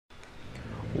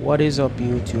What is up,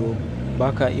 YouTube?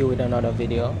 Back at you with another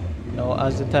video. Now,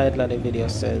 as the title of the video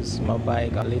says, my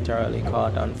bike literally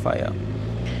caught on fire.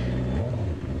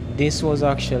 This was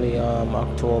actually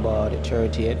October the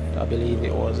 30th. I believe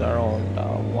it was around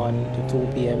 1 to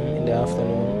 2 p.m. in the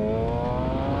afternoon.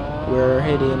 We're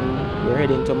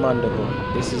heading to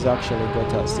Mandeville. This is actually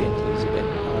Gotha St. Elizabeth,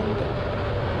 and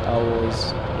I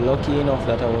was lucky enough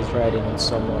that I was riding with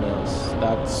someone else.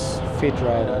 That's Fit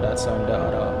Rider, that's on the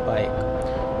other bike.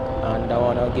 And I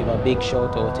want to give a big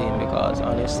shout out to him, because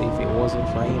honestly, if it wasn't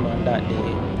for him on that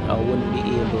day, I wouldn't be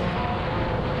able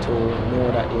to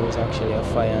know that there was actually a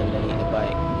fire underneath the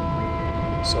bike.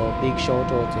 So big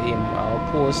shout out to him. I'll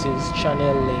post his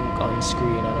channel link on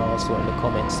screen and also in the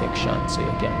comment section, so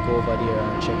you can go over there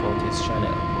and check out his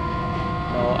channel.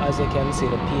 Now, as you can see,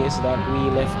 the pace that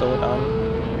we left out on,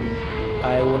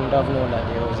 I wouldn't have known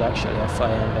that there was actually a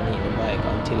fire underneath the bike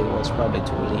until it was probably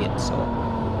too late. So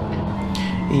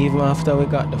even after we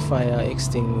got the fire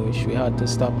extinguished, we had to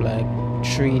stop like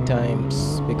 3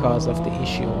 times because of the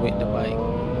issue with the bike.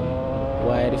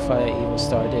 Why the fire even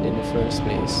started in the first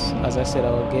place. As I said,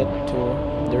 I'll get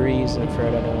to the reason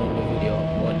further down in the video,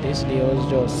 but this day was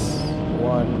just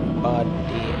one bad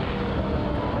day,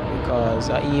 because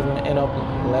I even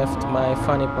left my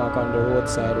fanny pack on the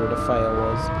roadside where the fire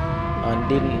was, and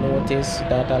didn't notice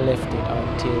that I left it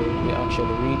until we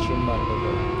actually reached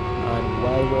Mandeville. And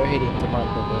while we were heading to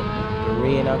Mandeville, the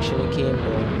rain actually came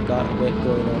down, got wet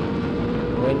going on.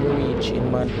 When we reached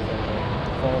in Mandeville,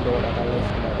 found out that I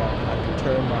left my bag, I had to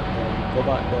turn back down, go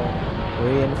back down,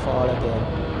 rain fall again.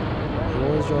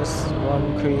 It was just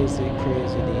one crazy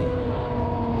day.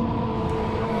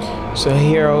 So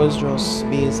here I was just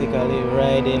basically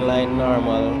riding like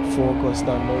normal, focused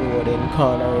on the road in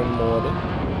cornering mode.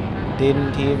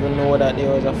 Didn't even know that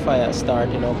there was a fire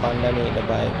starting up underneath the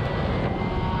bike.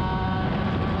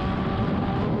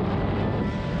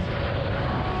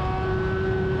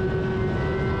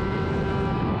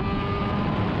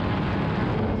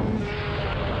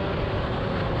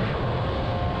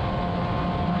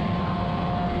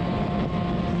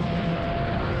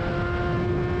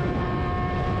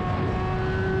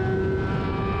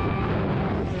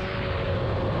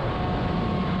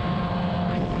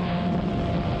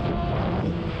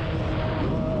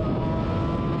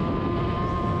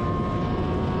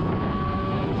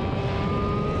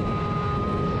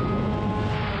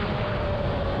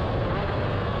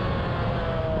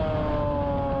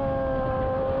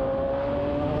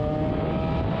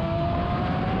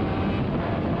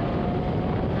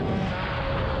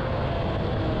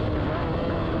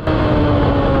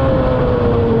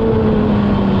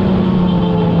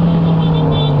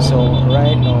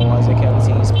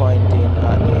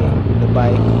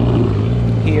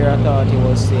 Here I thought he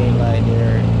was saying like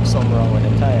there's something wrong with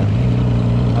the tire,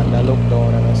 and I looked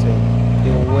down and I said,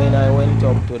 yo, when I went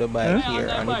up to the bike here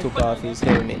and he took off his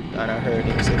helmet and I heard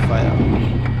him say fire,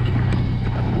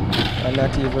 and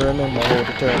not even remember how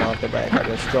to turn off the bike. I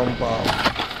just jump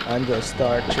off and just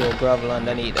start throw gravel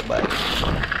underneath the bike.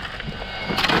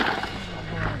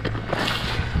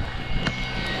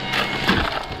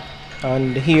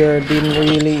 And here didn't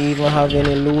really even have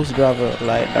any loose gravel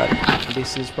like that.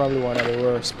 This is probably one of the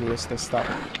worst places to stop,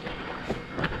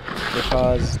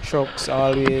 because trucks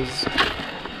always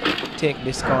take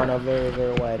this corner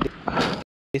very wide.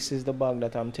 This is the bag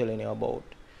that I'm telling you about,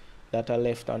 that I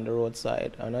left on the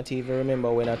roadside. I not even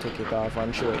remember when I took it off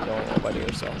and threw it down over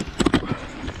there. So,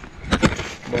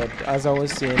 but as I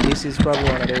was saying, this is probably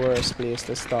one of the worst places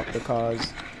to stop,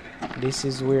 because this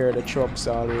is where the trucks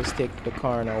always take the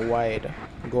corner wide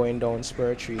going down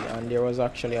Spur 3, and there was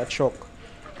actually a truck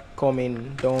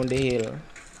coming down the hill.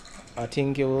 I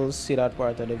think you will see that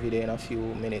part of the video in a few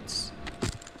minutes.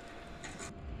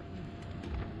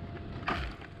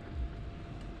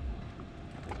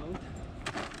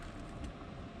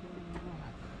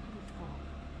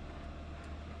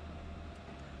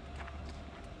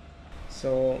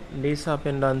 So this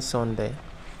happened on Sunday.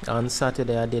 On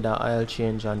Saturday I did an oil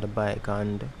change on the bike,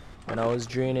 and when I was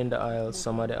draining the oil,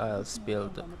 some of the oil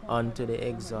spilled onto the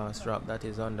exhaust wrap that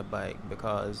is on the bike,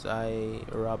 because I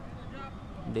wrapped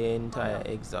the entire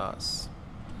exhaust,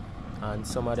 and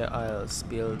some of the oil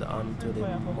spilled onto the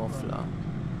muffler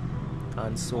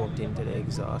and soaked into the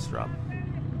exhaust wrap.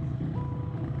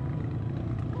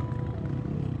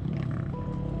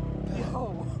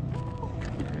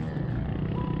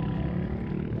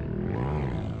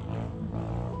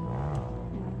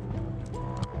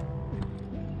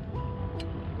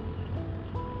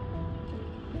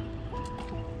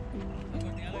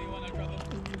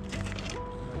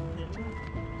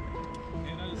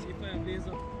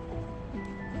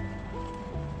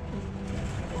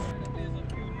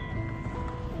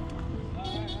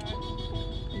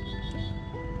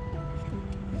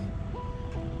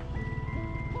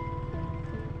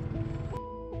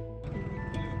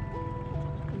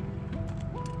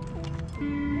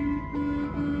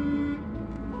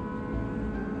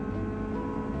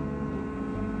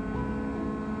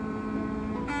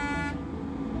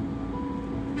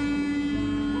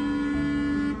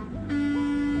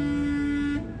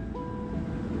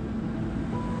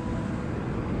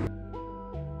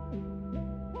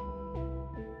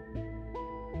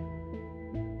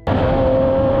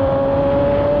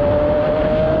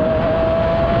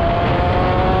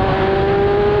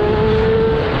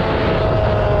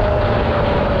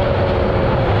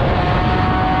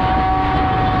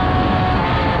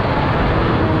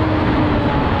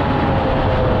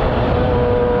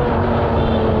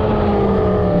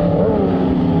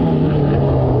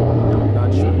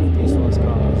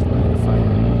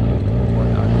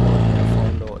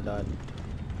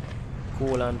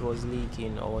 coolant was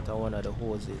leaking out of one of the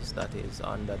hoses that is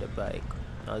under the bike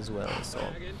as well. So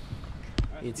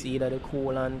it's either the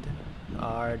coolant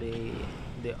or the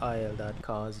oil that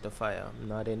caused the fire. I'm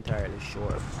not entirely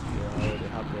sure. It already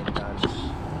happened, and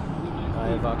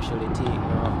I've actually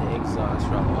taken off the exhaust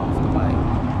wrap off the bike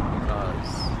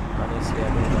because honestly I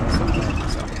don't know sometimes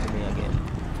it's a